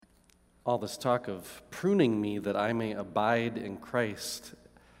all this talk of pruning me that I may abide in Christ.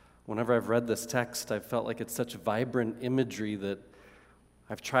 Whenever I've read this text, I've felt like it's such vibrant imagery that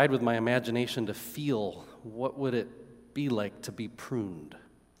I've tried with my imagination to feel what would it be like to be pruned.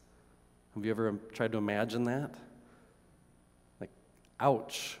 Have you ever tried to imagine that? Like,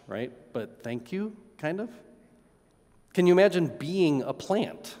 ouch, right? But thank you, kind of? Can you imagine being a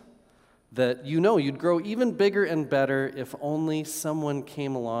plant that you know you'd grow even bigger and better if only someone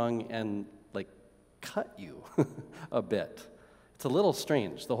came along and, cut you a bit? It's a little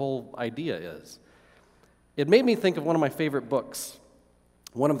strange, the whole idea is. It made me think of one of my favorite books,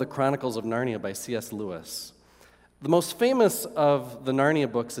 one of the Chronicles of Narnia by C.S. Lewis. The most famous of the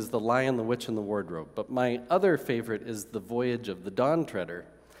Narnia books is The Lion, the Witch, and the Wardrobe, but my other favorite is The Voyage of the Dawn Treader.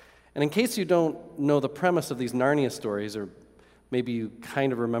 And in case you don't know the premise of these Narnia stories, or maybe you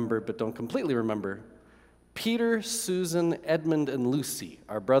kind of remember but don't completely remember, Peter, Susan, Edmund, and Lucy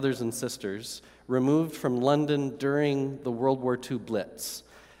are brothers and sisters removed from London during the World War II Blitz.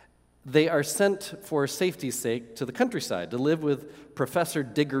 They are sent for safety's sake to the countryside to live with Professor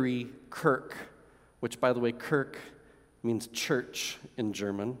Diggory Kirke, which, by the way, Kirk means church in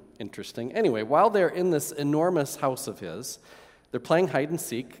German. Interesting. Anyway, while they're in this enormous house of his, they're playing hide and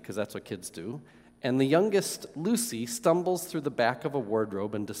seek, because that's what kids do, and the youngest, Lucy, stumbles through the back of a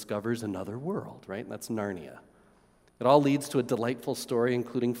wardrobe and discovers another world, right? That's Narnia. It all leads to a delightful story,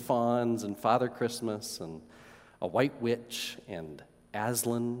 including fawns and Father Christmas and a white witch and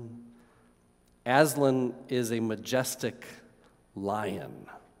Aslan. Aslan is a majestic lion.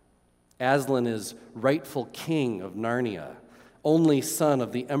 Aslan is rightful king of Narnia, only son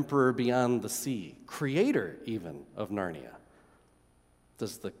of the emperor beyond the sea, creator even of Narnia.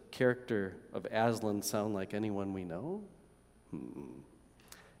 Does the character of Aslan sound like anyone we know?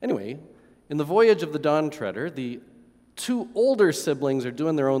 Anyway, in The Voyage of the Dawn Treader, the two older siblings are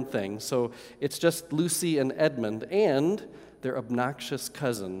doing their own thing, so it's just Lucy and Edmund and their obnoxious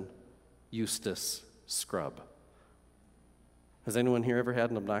cousin, Eustace Scrubb. Has anyone here ever had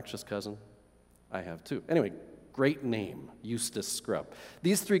an obnoxious cousin? I have too. Anyway, great name, Eustace Scrubb.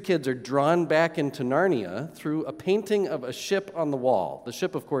 These three kids are drawn back into Narnia through a painting of a ship on the wall. The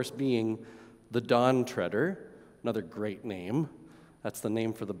ship, of course, being the Dawn Treader, another great name. That's the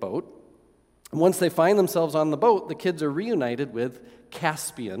name for the boat. And once they find themselves on the boat, the kids are reunited with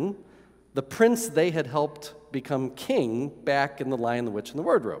Caspian, the prince they had helped become king back in The Lion, the Witch, and the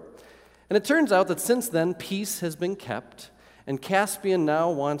Wardrobe. And it turns out that since then, peace has been kept, and Caspian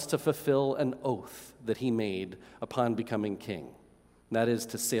now wants to fulfill an oath that he made upon becoming king. That is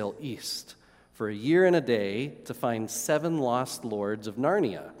to sail east for a year and a day to find 7 lost lords of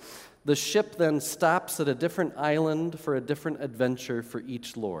Narnia. The ship then stops at a different island for a different adventure for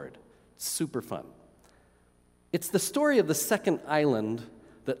each lord. It's super fun. It's the story of the second island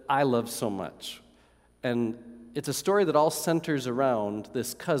that I love so much. And it's a story that all centers around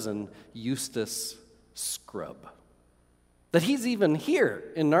this cousin, Eustace Scrubb. That he's even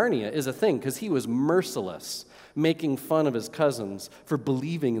here in Narnia is a thing, because he was merciless, making fun of his cousins for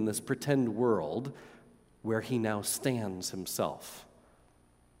believing in this pretend world where he now stands himself.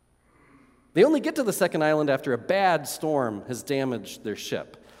 They only get to the second island after a bad storm has damaged their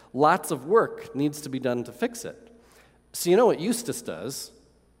ship. Lots of work needs to be done to fix it. So you know what Eustace does?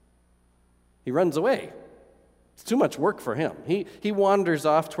 He runs away. It's too much work for him. He wanders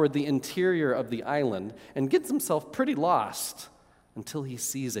off toward the interior of the island and gets himself pretty lost until he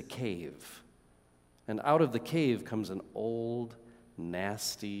sees a cave. And out of the cave comes an old,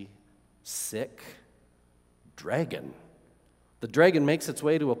 nasty, sick dragon. The dragon makes its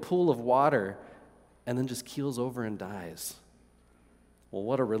way to a pool of water and then just keels over and dies. Well,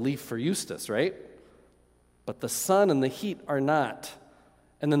 what a relief for Eustace, right? But the sun and the heat are not.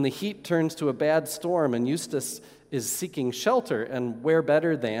 And then the heat turns to a bad storm, and Eustace is seeking shelter, and where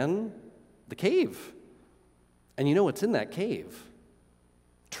better than the cave? And you know what's in that cave?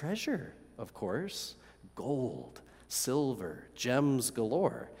 Treasure, of course. Gold, silver, gems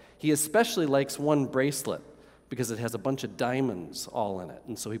galore. He especially likes one bracelet because it has a bunch of diamonds all in it,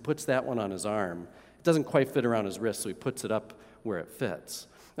 and so he puts that one on his arm. It doesn't quite fit around his wrist, so he puts it up where it fits.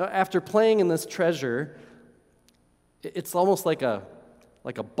 Now, after playing in this treasure, it's almost like a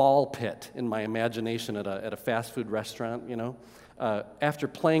ball pit in my imagination at a fast food restaurant, you know. After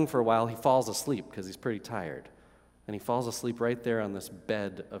playing for a while, he falls asleep because he's pretty tired. And he falls asleep right there on this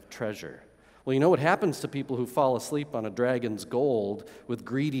bed of treasure. Well, you know what happens to people who fall asleep on a dragon's gold with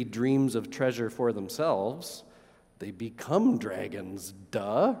greedy dreams of treasure for themselves? They become dragons,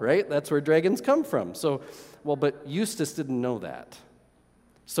 duh, right? That's where dragons come from. But Eustace didn't know that.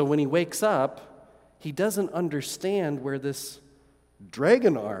 So when he wakes up, he doesn't understand where this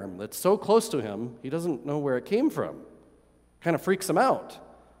dragon arm that's so close to him, he doesn't know where it came from. Kind of freaks him out.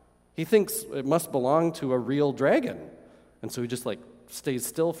 He thinks it must belong to a real dragon. And so he just stays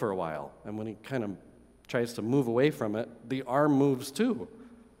still for a while. And when he kind of tries to move away from it, the arm moves too.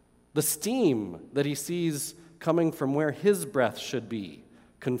 The steam that he sees coming from where his breath should be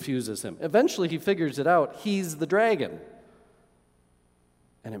confuses him. Eventually he figures it out. He's the dragon.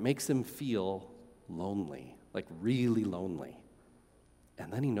 And it makes him feel lonely, really lonely.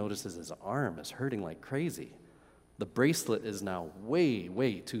 And then he notices his arm is hurting like crazy. The bracelet is now way,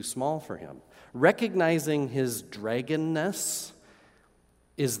 way too small for him. Recognizing his dragonness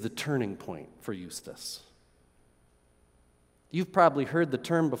is the turning point for Eustace. You've probably heard the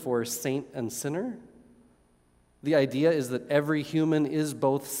term before, saint and sinner. The idea is that every human is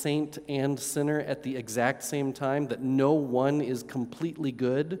both saint and sinner at the exact same time, that no one is completely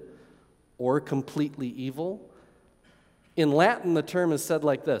good or completely evil. In Latin, the term is said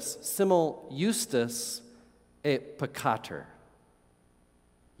like this: simul justus et peccator.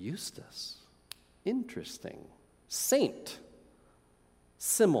 Eustace. Interesting. Saint.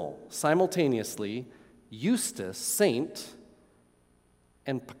 Simul, simultaneously, Eustace, saint,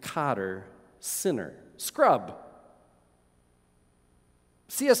 and peccator, sinner. Scrub.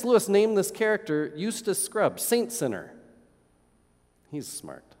 C.S. Lewis named this character Eustace Scrub, saint sinner. He's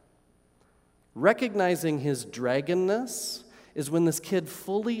smart. Recognizing his dragonness is when this kid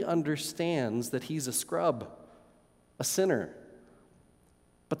fully understands that he's a scrub, a sinner.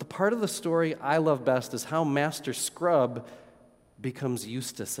 But the part of the story I love best is how Master Scrub becomes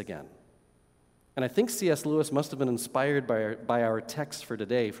Eustace again. And I think C.S. Lewis must have been inspired by our text for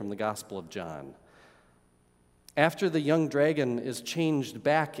today from the Gospel of John. After the young dragon is changed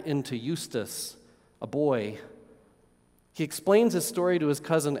back into Eustace, a boy, he explains his story to his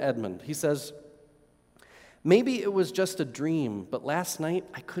cousin Edmund. He says, "Maybe it was just a dream, but last night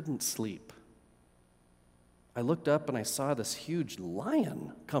I couldn't sleep. I looked up and I saw this huge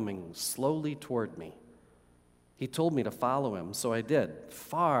lion coming slowly toward me. He told me to follow him, so I did,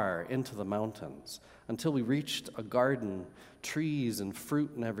 far into the mountains, until we reached a garden, trees and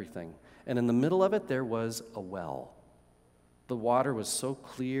fruit and everything. And in the middle of it, there was a well. The water was so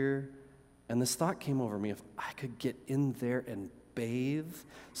clear, and this thought came over me, if I could get in there and bathe,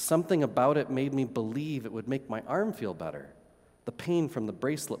 something about it made me believe it would make my arm feel better. The pain from the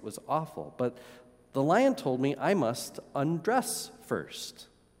bracelet was awful, but the lion told me I must undress first.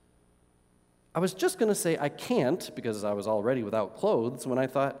 I was just going to say I can't, because I was already without clothes, when I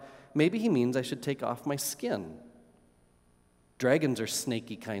thought maybe he means I should take off my skin. Dragons are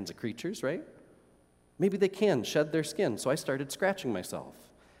snaky kinds of creatures, right? Maybe they can shed their skin, so I started scratching myself.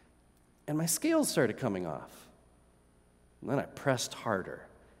 And my scales started coming off. And then I pressed harder,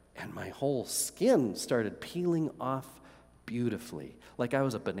 and my whole skin started peeling off beautifully, like I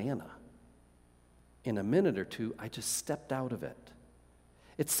was a banana. In a minute or two, I just stepped out of it.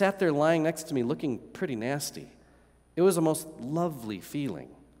 It sat there lying next to me looking pretty nasty. It was a most lovely feeling.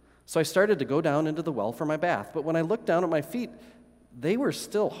 So I started to go down into the well for my bath, but when I looked down at my feet, they were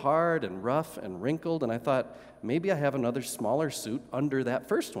still hard and rough and wrinkled, and I thought, maybe I have another smaller suit under that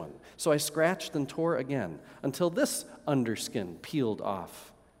first one. So I scratched and tore again until this underskin peeled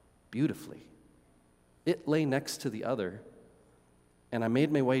off beautifully. It lay next to the other, and I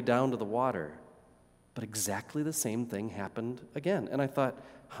made my way down to the water, but exactly the same thing happened again. And I thought,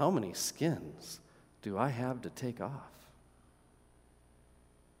 how many skins do I have to take off?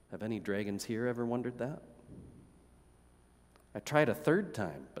 Have any dragons here ever wondered that? I tried a third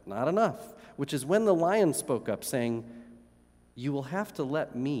time, but not enough, which is when the lion spoke up, saying, "You will have to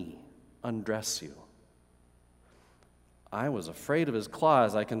let me undress you." I was afraid of his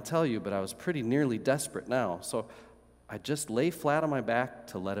claws, I can tell you, but I was pretty nearly desperate now, so I just lay flat on my back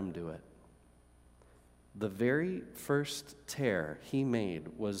to let him do it. The very first tear he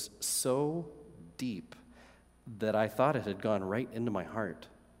made was so deep that I thought it had gone right into my heart.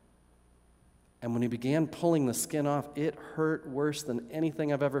 And when he began pulling the skin off, it hurt worse than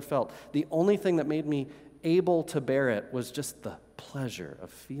anything I've ever felt. The only thing that made me able to bear it was just the pleasure of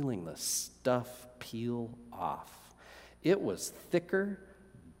feeling the stuff peel off. It was thicker,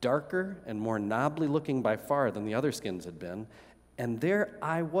 darker, and more knobbly looking by far than the other skins had been. And there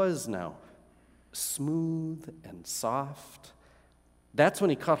I was now, smooth and soft. That's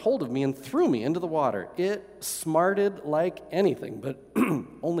when he caught hold of me and threw me into the water. It smarted like anything, but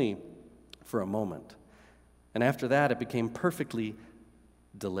only for a moment. And after that, it became perfectly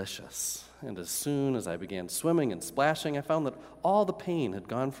delicious. And as soon as I began swimming and splashing, I found that all the pain had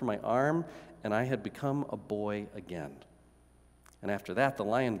gone from my arm, and I had become a boy again. And after that, the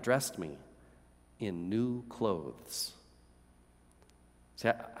lion dressed me in new clothes. See,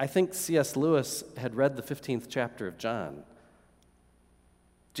 I think C.S. Lewis had read the 15th chapter of John.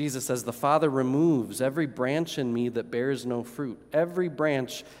 Jesus says, "The Father removes every branch in me that bears no fruit. Every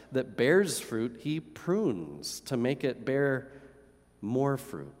branch that bears fruit, he prunes to make it bear more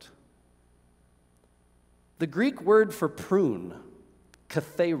fruit." The Greek word for prune,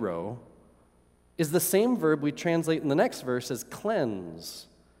 kathero, is the same verb we translate in the next verse as cleanse.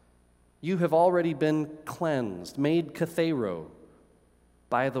 You have already been cleansed, made kathero,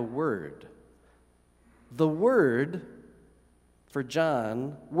 by the Word. The Word, for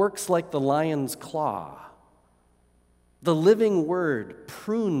John, works like the lion's claw. The living Word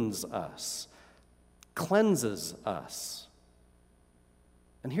prunes us, cleanses us.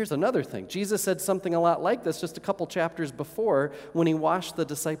 And here's another thing. Jesus said something a lot like this just a couple chapters before when he washed the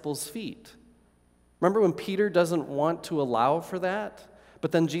disciples' feet. Remember when Peter doesn't want to allow for that?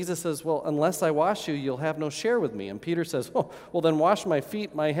 But then Jesus says, "Well, unless I wash you, you'll have no share with me." And Peter says, "Oh, well then wash my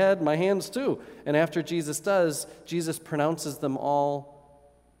feet, my head, my hands too." And after Jesus does, Jesus pronounces them all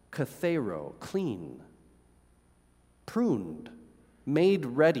kathero, clean, pruned, made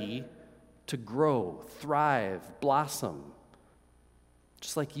ready to grow, thrive, blossom.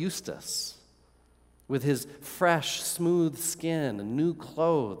 Just like Eustace, with his fresh, smooth skin and new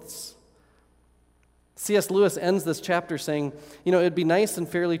clothes. C.S. Lewis ends this chapter saying, it'd be nice and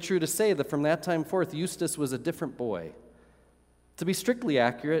fairly true to say that from that time forth, Eustace was a different boy. To be strictly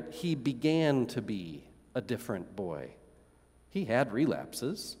accurate, he began to be a different boy. He had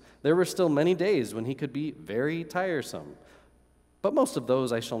relapses. There were still many days when he could be very tiresome. But most of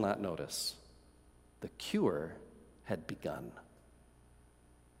those I shall not notice. The cure had begun.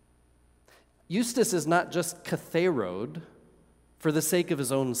 Eustace is not just katheroed for the sake of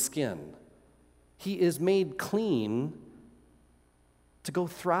his own skin. He is made clean to go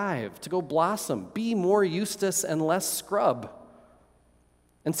thrive, to go blossom, be more Eustace and less scrub.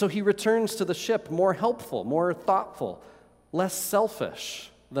 And so he returns to the ship more helpful, more thoughtful, less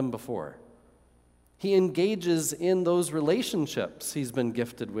selfish than before. He engages in those relationships he's been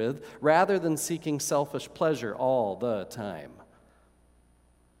gifted with rather than seeking selfish pleasure all the time.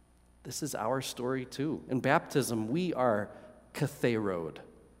 This is our story too. In baptism, we are katheroed,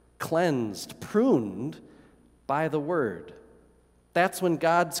 cleansed, pruned by the Word. That's when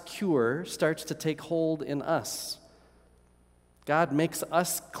God's cure starts to take hold in us. God makes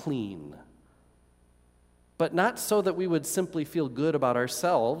us clean. But not so that we would simply feel good about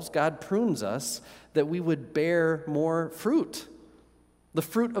ourselves. God prunes us that we would bear more fruit. The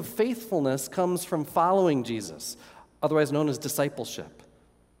fruit of faithfulness comes from following Jesus, otherwise known as discipleship.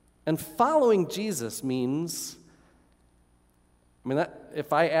 And following Jesus means,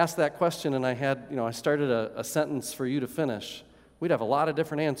 if I asked that question and I started a sentence for you to finish, we'd have a lot of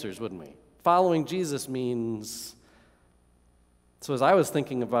different answers, wouldn't we? Following Jesus means, so as I was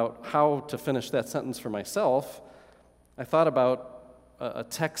thinking about how to finish that sentence for myself, I thought about a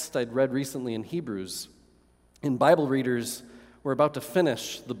text I'd read recently in Hebrews. In Bible readers, we're about to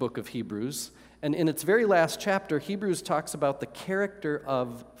finish the book of Hebrews, and in its very last chapter, Hebrews talks about the character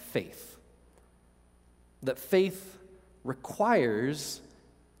of faith. That faith requires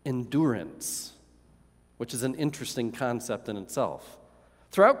endurance, which is an interesting concept in itself.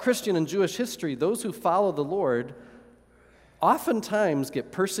 Throughout Christian and Jewish history, those who follow the Lord oftentimes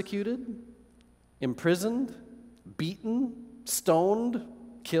get persecuted, imprisoned, beaten, stoned,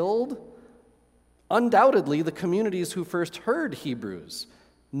 killed. Undoubtedly, the communities who first heard Hebrews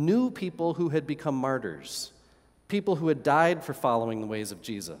knew people who had become martyrs, people who had died for following the ways of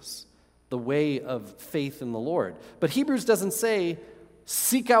Jesus, the way of faith in the Lord. But Hebrews doesn't say,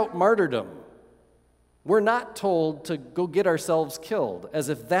 seek out martyrdom. We're not told to go get ourselves killed, as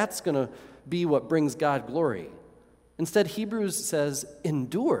if that's going to be what brings God glory. Instead, Hebrews says,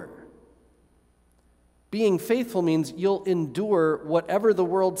 endure. Being faithful means you'll endure whatever the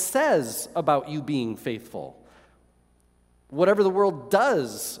world says about you being faithful, whatever the world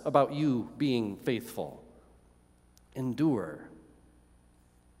does about you being faithful. Endure.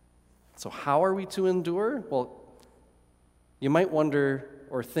 So how are we to endure? Well, you might wonder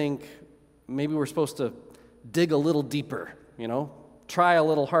or think maybe we're supposed to dig a little deeper, try a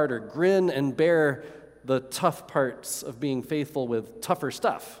little harder, grin and bear the tough parts of being faithful with tougher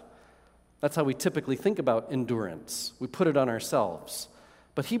stuff. That's how we typically think about endurance. We put it on ourselves.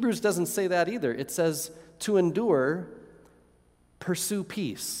 But Hebrews doesn't say that either. It says to endure, pursue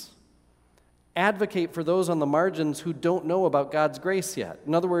peace. Advocate for those on the margins who don't know about God's grace yet.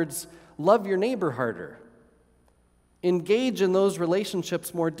 In other words, love your neighbor harder. Engage in those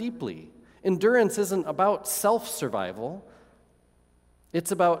relationships more deeply. Endurance isn't about self-survival.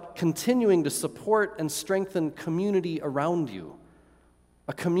 It's about continuing to support and strengthen community around you.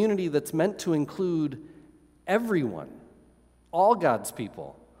 a community that's meant to include everyone, all God's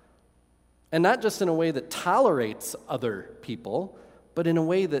people. And not just in a way that tolerates other people, but in a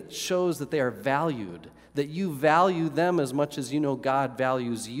way that shows that they are valued, that you value them as much as you know God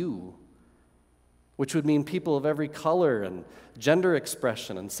values you, which would mean people of every color and gender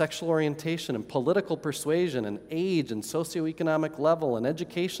expression and sexual orientation and political persuasion and age and socioeconomic level and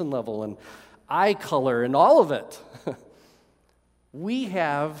education level and eye color and all of it. We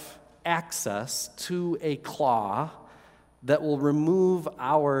have access to a claw that will remove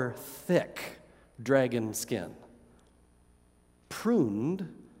our thick dragon skin.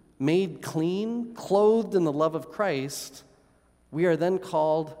 Pruned, made clean, clothed in the love of Christ, we are then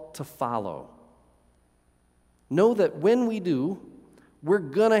called to follow. Know that when we do, we're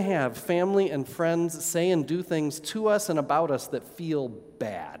going to have family and friends say and do things to us and about us that feel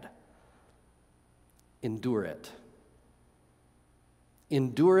bad. Endure it.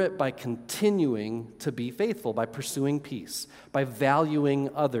 Endure it by continuing to be faithful, by pursuing peace, by valuing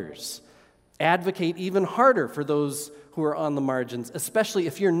others. Advocate even harder for those who are on the margins, especially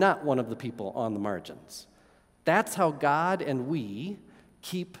if you're not one of the people on the margins. That's how God and we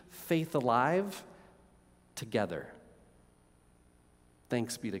keep faith alive together.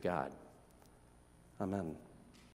 Thanks be to God. Amen.